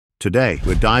Today,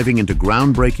 we're diving into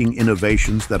groundbreaking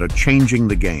innovations that are changing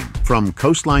the game. From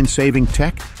coastline-saving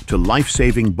tech to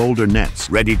life-saving boulder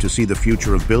nets. Ready to see the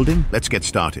future of building? Let's get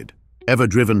started. Ever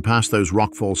driven past those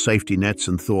rockfall safety nets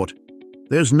and thought,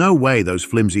 there's no way those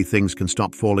flimsy things can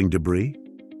stop falling debris?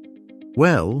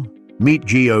 Well, meet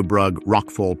GeoBrug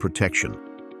Rockfall Protection.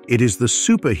 It is the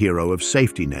superhero of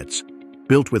safety nets,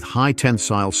 built with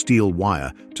high-tensile steel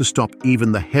wire to stop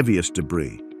even the heaviest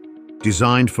debris.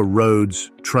 Designed for roads,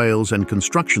 trails, and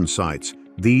construction sites,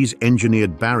 these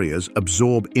engineered barriers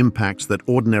absorb impacts that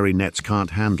ordinary nets can't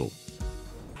handle.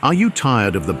 Are you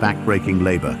tired of the backbreaking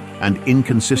labor and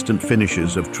inconsistent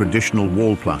finishes of traditional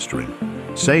wall plastering?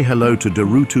 Say hello to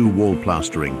Darutu wall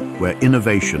plastering, where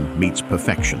innovation meets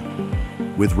perfection.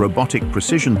 With robotic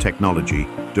precision technology,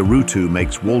 Darutu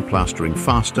makes wall plastering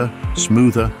faster,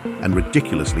 smoother, and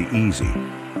ridiculously easy.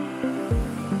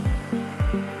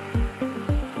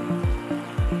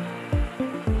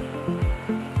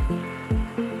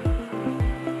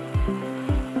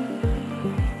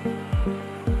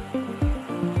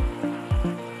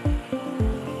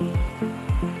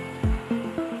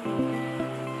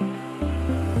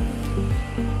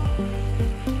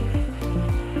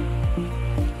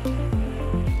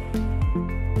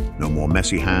 No more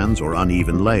messy hands or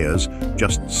uneven layers,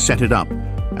 just set it up,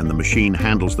 and the machine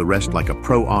handles the rest like a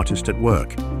pro artist at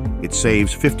work. It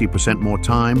saves 50% more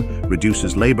time,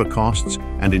 reduces labor costs,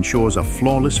 and ensures a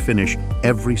flawless finish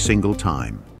every single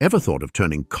time. Ever thought of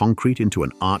turning concrete into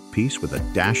an art piece with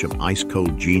a dash of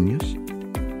ice-cold genius?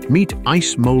 Meet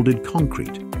ice-molded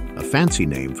concrete, a fancy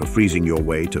name for freezing your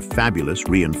way to fabulous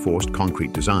reinforced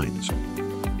concrete designs.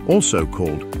 Also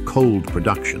called cold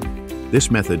production, this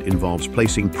method involves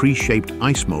placing pre-shaped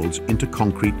ice molds into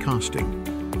concrete casting.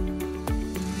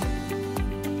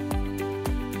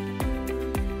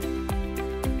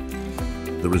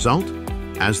 The result?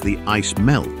 As the ice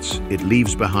melts, it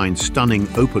leaves behind stunning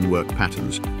openwork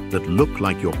patterns that look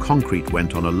like your concrete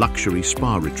went on a luxury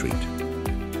spa retreat.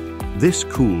 This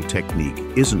cool technique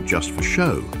isn't just for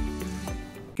show.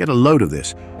 Get a load of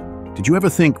this. Did you ever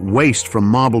think waste from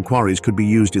marble quarries could be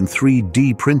used in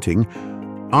 3D printing?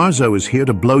 Arzo is here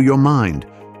to blow your mind.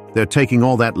 They're taking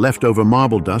all that leftover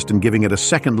marble dust and giving it a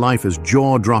second life as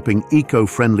jaw-dropping,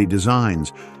 eco-friendly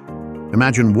designs.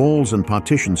 Imagine walls and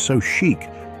partitions so chic,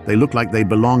 they look like they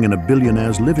belong in a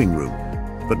billionaire's living room,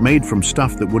 but made from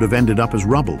stuff that would have ended up as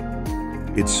rubble.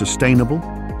 It's sustainable,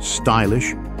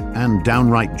 stylish, and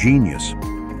downright genius.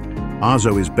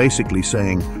 Arzo is basically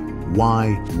saying,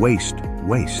 why waste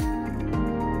waste?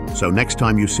 So next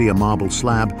time you see a marble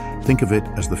slab, think of it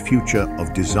as the future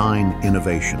of design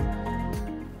innovation.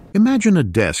 Imagine a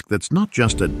desk that's not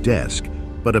just a desk,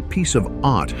 but a piece of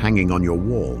art hanging on your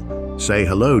wall. Say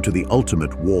hello to the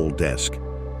ultimate wall desk.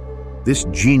 This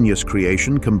genius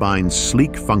creation combines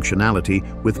sleek functionality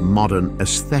with modern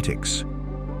aesthetics.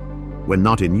 When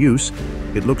not in use,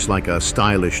 it looks like a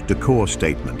stylish decor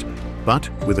statement, but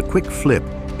with a quick flip,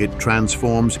 it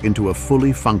transforms into a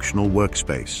fully functional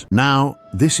workspace. Now,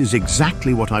 this is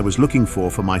exactly what I was looking for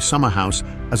my summer house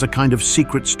as a kind of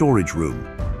secret storage room.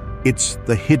 It's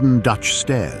the hidden Dutch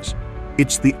stairs.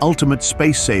 It's the ultimate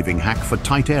space-saving hack for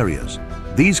tight areas.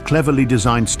 These cleverly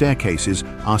designed staircases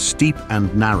are steep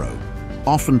and narrow,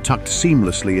 often tucked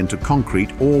seamlessly into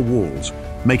concrete or walls,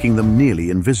 making them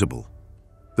nearly invisible.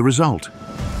 The result?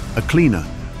 A cleaner,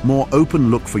 more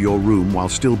open look for your room while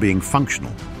still being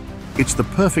functional. It's the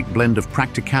perfect blend of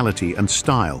practicality and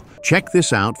style. Check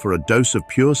this out for a dose of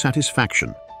pure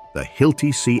satisfaction. The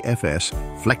Hilti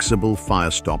CFS Flexible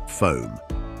Firestop Foam.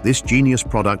 This genius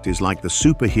product is like the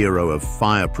superhero of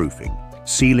fireproofing,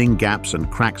 sealing gaps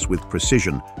and cracks with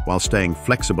precision while staying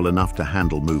flexible enough to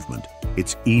handle movement.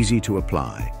 It's easy to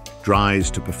apply,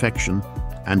 dries to perfection,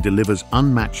 and delivers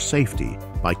unmatched safety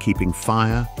by keeping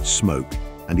fire, smoke,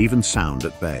 and even sound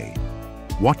at bay.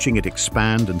 Watching it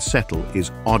expand and settle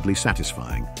is oddly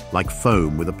satisfying, like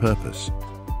foam with a purpose.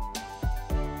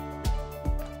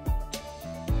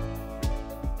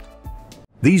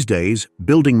 These days,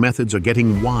 building methods are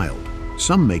getting wild.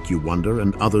 Some make you wonder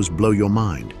and others blow your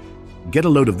mind. Get a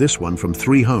load of this one from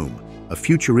 3Home, a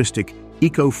futuristic,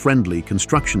 eco-friendly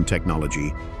construction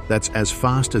technology that's as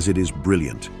fast as it is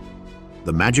brilliant.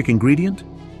 The magic ingredient?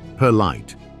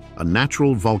 Perlite, a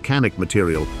natural volcanic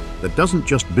material that doesn't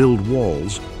just build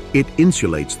walls, it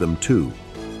insulates them too.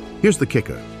 Here's the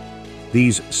kicker.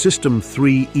 These System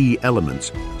 3E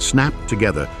elements snap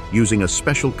together using a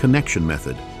special connection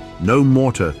method. No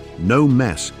mortar, no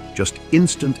mess, just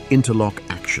instant interlock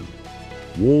action.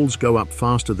 Walls go up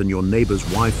faster than your neighbor's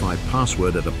Wi-Fi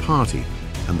password at a party,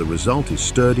 and the result is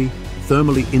sturdy,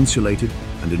 thermally insulated,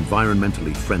 and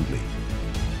environmentally friendly.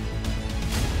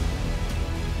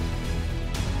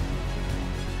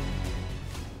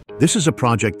 This is a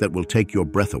project that will take your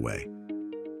breath away.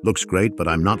 Looks great, but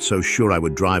I'm not so sure I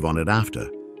would drive on it after.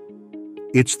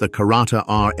 It's the Karata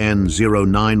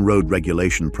RN09 road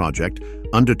regulation project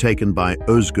undertaken by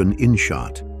Özgün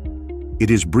İnşaat.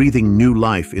 It is breathing new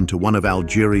life into one of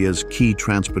Algeria's key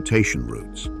transportation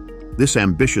routes. This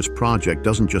ambitious project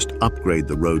doesn't just upgrade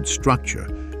the road structure,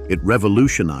 it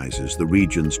revolutionizes the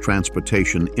region's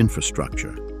transportation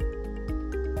infrastructure.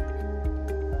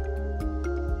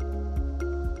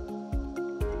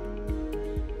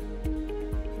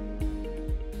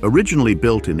 Originally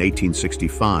built in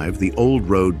 1865, the old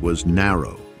road was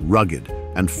narrow, rugged,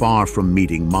 and far from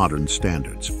meeting modern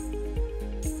standards.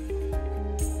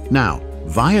 Now,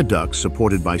 viaducts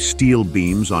supported by steel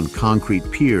beams on concrete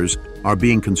piers are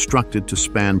being constructed to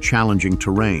span challenging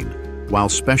terrain, while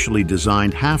specially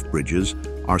designed half-bridges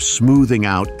are smoothing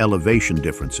out elevation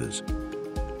differences.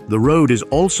 The road is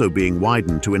also being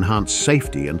widened to enhance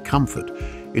safety and comfort,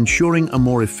 ensuring a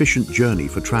more efficient journey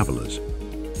for travelers.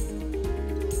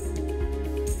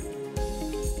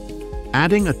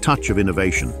 Adding a touch of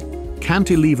innovation,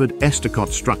 cantilevered estacot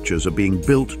structures are being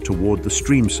built toward the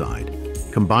streamside,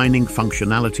 combining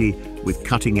functionality with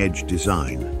cutting-edge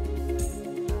design.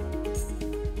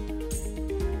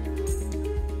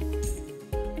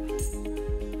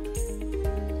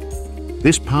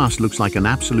 This pass looks like an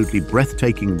absolutely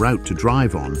breathtaking route to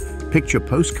drive on, picture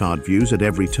postcard views at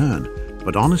every turn.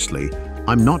 But honestly,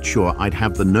 I'm not sure I'd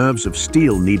have the nerves of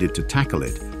steel needed to tackle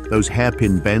it, those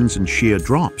hairpin bends and sheer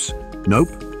drops. Nope,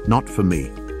 not for me.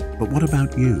 But what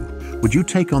about you? Would you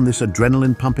take on this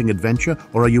adrenaline-pumping adventure,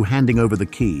 or are you handing over the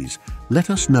keys? Let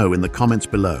us know in the comments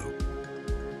below.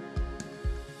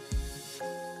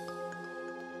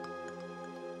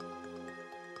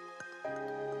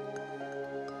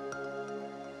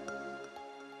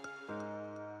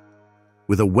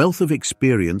 With a wealth of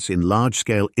experience in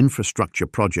large-scale infrastructure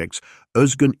projects,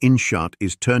 Özgün İnşaat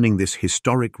is turning this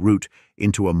historic route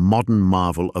into a modern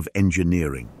marvel of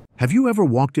engineering. Have you ever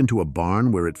walked into a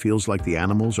barn where it feels like the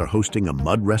animals are hosting a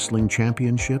mud wrestling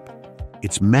championship?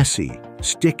 It's messy,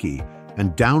 sticky,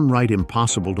 and downright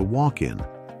impossible to walk in,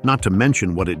 not to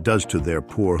mention what it does to their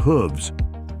poor hooves.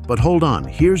 But hold on,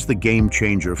 here's the game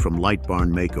changer from Light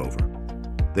Barn Makeover.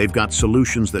 They've got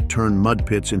solutions that turn mud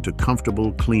pits into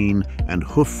comfortable, clean, and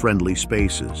hoof-friendly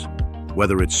spaces.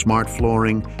 Whether it's smart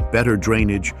flooring, better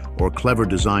drainage, or clever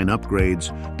design upgrades,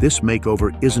 this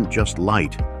makeover isn't just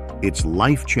light. It's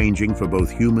life-changing for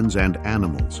both humans and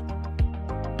animals.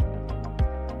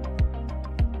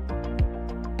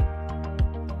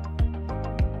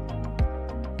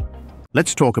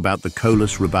 Let's talk about the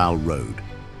Kolis-Rabaul Road.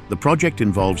 The project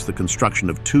involves the construction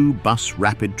of 2 bus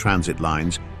rapid transit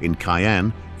lines in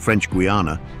Cayenne, French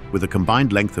Guiana, with a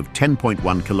combined length of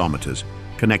 10.1 kilometers,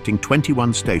 connecting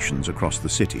 21 stations across the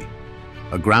city.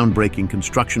 A groundbreaking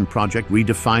construction project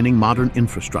redefining modern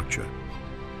infrastructure.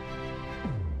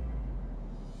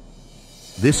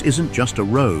 This isn't just a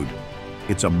road,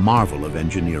 it's a marvel of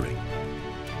engineering.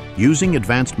 Using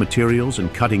advanced materials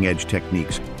and cutting-edge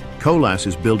techniques, Kolis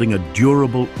is building a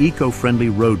durable, eco-friendly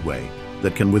roadway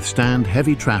that can withstand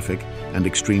heavy traffic and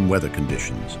extreme weather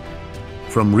conditions.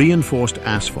 From reinforced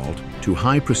asphalt to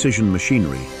high-precision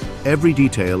machinery, every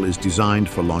detail is designed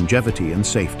for longevity and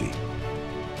safety.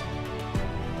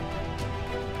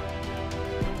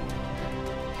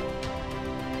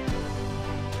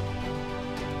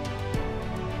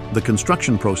 The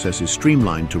construction process is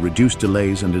streamlined to reduce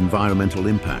delays and environmental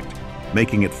impact,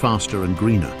 making it faster and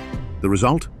greener. The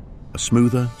result? A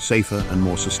smoother, safer, and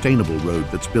more sustainable road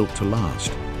that's built to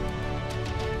last.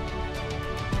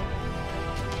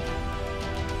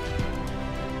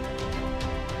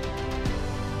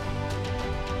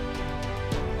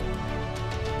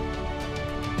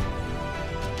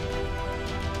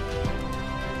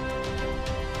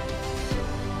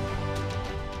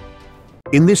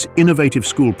 In this innovative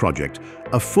school project,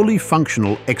 a fully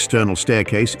functional external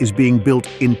staircase is being built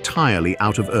entirely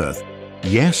out of earth.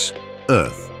 Yes,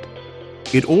 earth.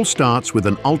 It all starts with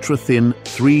an ultra-thin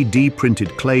 3D printed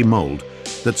clay mold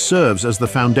that serves as the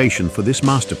foundation for this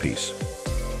masterpiece.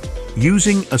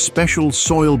 Using a special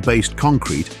soil-based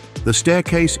concrete, the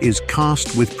staircase is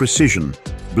cast with precision,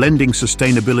 blending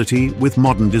sustainability with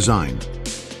modern design.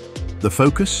 The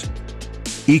focus?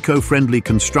 Eco-friendly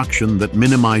construction that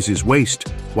minimizes waste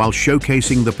while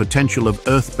showcasing the potential of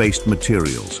earth-based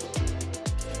materials.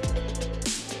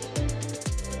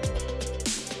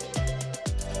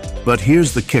 But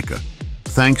here's the kicker.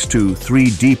 Thanks to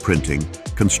 3D printing,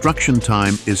 construction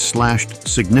time is slashed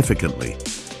significantly,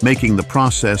 making the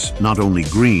process not only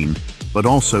green, but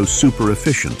also super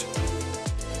efficient.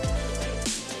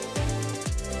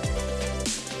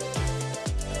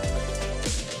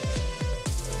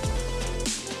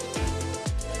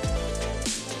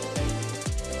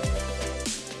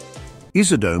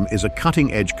 Isodome is a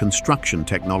cutting-edge construction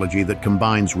technology that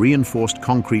combines reinforced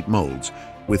concrete molds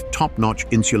with top-notch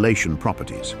insulation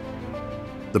properties.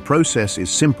 The process is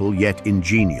simple yet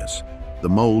ingenious. The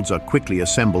molds are quickly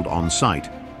assembled on-site,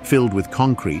 filled with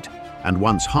concrete, and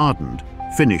once hardened,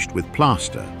 finished with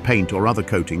plaster, paint or other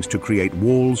coatings to create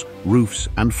walls, roofs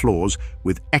and floors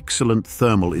with excellent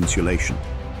thermal insulation.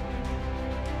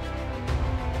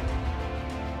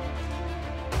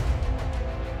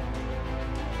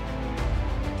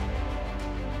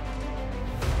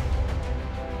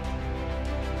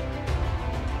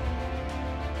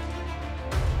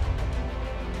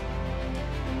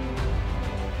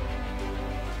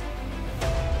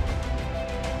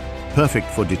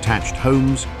 Perfect for detached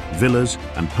homes, villas,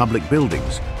 and public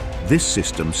buildings, this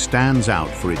system stands out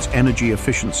for its energy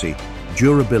efficiency,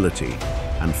 durability,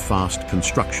 and fast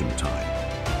construction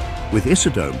time. With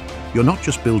Isodome, you're not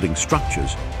just building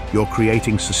structures, you're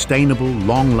creating sustainable,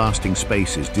 long-lasting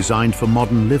spaces designed for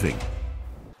modern living.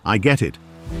 I get it.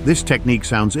 This technique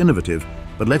sounds innovative,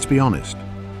 but let's be honest.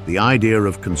 The idea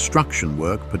of construction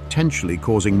work potentially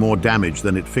causing more damage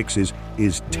than it fixes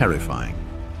is terrifying.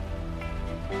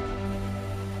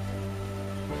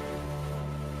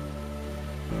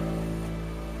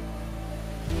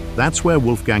 That's where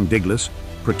Wolfgang Digler's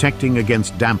protecting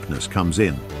against dampness comes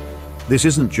in. This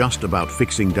isn't just about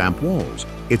fixing damp walls,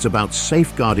 it's about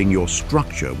safeguarding your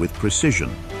structure with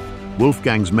precision.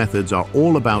 Wolfgang's methods are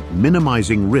all about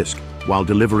minimizing risk while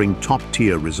delivering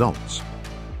top-tier results.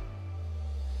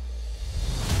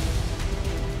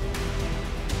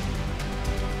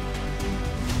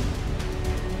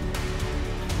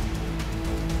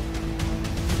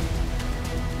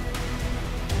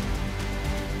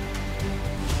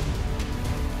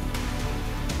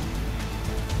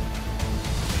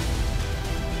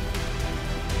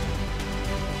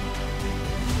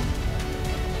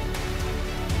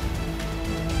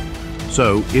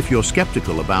 So, if you're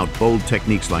skeptical about bold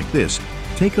techniques like this,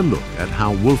 take a look at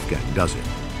how Wolfgang does it.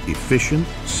 Efficient,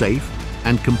 safe,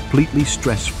 and completely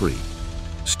stress-free.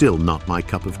 Still not my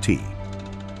cup of tea.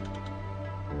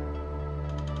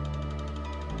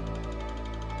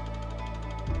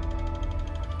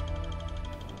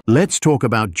 Let's talk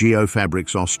about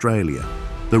Geofabrics Australia,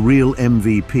 the real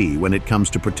MVP when it comes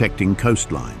to protecting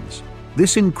coastlines.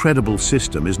 This incredible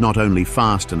system is not only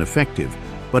fast and effective,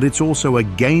 but it's also a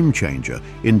game changer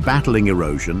in battling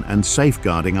erosion and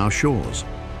safeguarding our shores.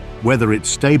 Whether it's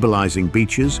stabilizing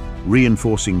beaches,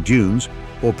 reinforcing dunes,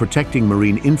 or protecting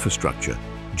marine infrastructure,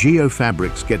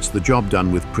 Geofabrics gets the job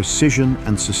done with precision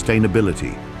and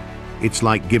sustainability. It's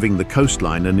like giving the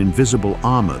coastline an invisible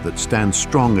armor that stands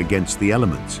strong against the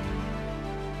elements.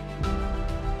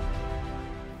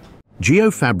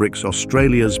 Geofabrics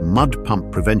Australia's mud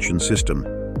pump prevention system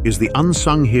is the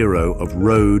unsung hero of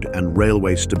road and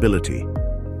railway stability.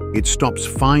 It stops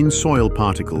fine soil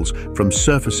particles from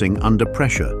surfacing under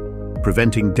pressure,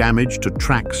 preventing damage to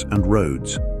tracks and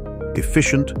roads.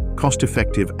 Efficient,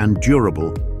 cost-effective, and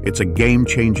durable, it's a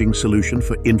game-changing solution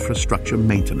for infrastructure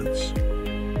maintenance.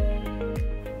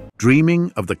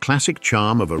 Dreaming of the classic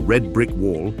charm of a red brick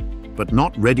wall, but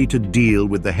not ready to deal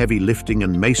with the heavy lifting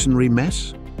and masonry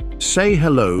mess? Say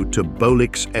hello to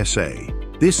Bolix SA.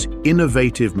 This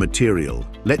innovative material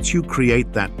lets you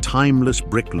create that timeless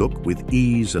brick look with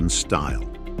ease and style.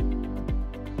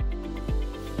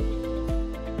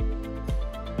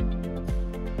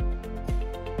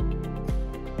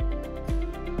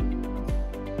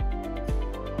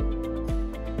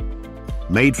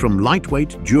 Made from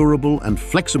lightweight, durable, and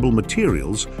flexible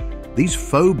materials, these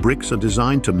faux bricks are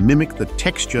designed to mimic the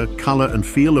texture, color, and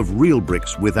feel of real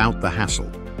bricks without the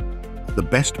hassle. The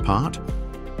best part?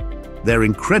 They're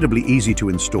incredibly easy to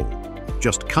install.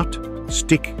 Just cut,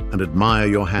 stick, and admire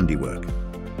your handiwork.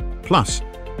 Plus,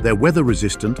 they're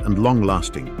weather-resistant and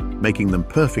long-lasting, making them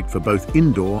perfect for both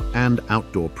indoor and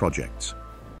outdoor projects.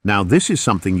 Now, this is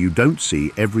something you don't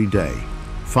see every day.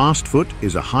 FastFoot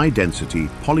is a high-density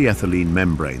polyethylene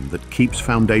membrane that keeps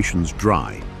foundations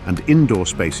dry and indoor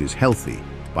spaces healthy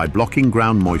by blocking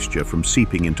ground moisture from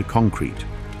seeping into concrete.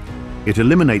 It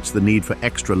eliminates the need for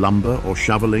extra lumber or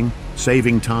shoveling,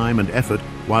 saving time and effort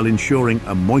while ensuring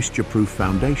a moisture-proof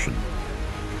foundation.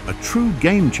 A true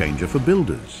game-changer for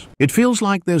builders. It feels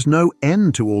like there's no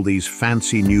end to all these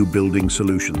fancy new building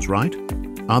solutions, right?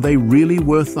 Are they really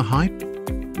worth the hype?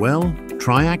 Well,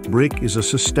 Triac Brick is a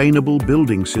sustainable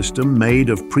building system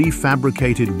made of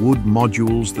prefabricated wood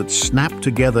modules that snap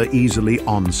together easily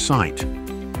on site.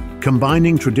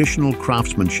 Combining traditional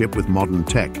craftsmanship with modern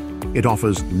tech, it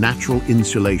offers natural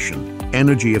insulation,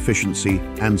 energy efficiency,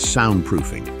 and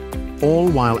soundproofing, all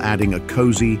while adding a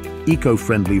cozy,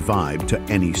 eco-friendly vibe to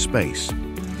any space.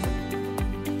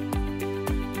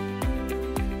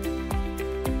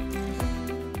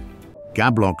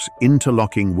 Gablock's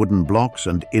interlocking wooden blocks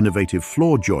and innovative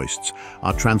floor joists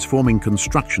are transforming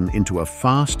construction into a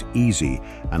fast, easy,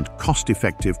 and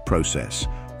cost-effective process.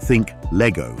 Think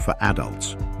Lego for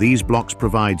adults. These blocks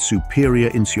provide superior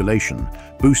insulation,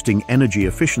 boosting energy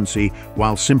efficiency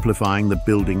while simplifying the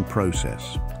building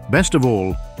process. Best of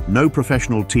all, no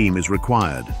professional team is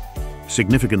required,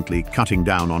 significantly cutting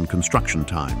down on construction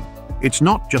time. It's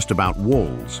not just about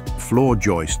walls. Floor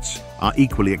joists are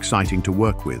equally exciting to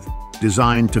work with,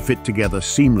 designed to fit together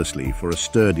seamlessly for a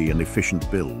sturdy and efficient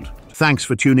build. Thanks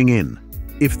for tuning in.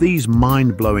 If these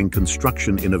mind-blowing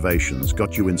construction innovations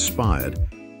got you inspired,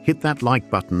 hit that like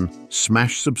button,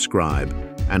 smash subscribe,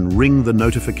 and ring the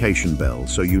notification bell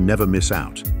so you never miss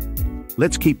out.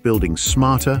 Let's keep building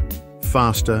smarter,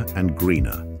 faster, and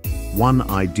greener, one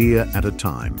idea at a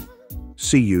time.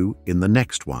 See you in the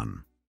next one.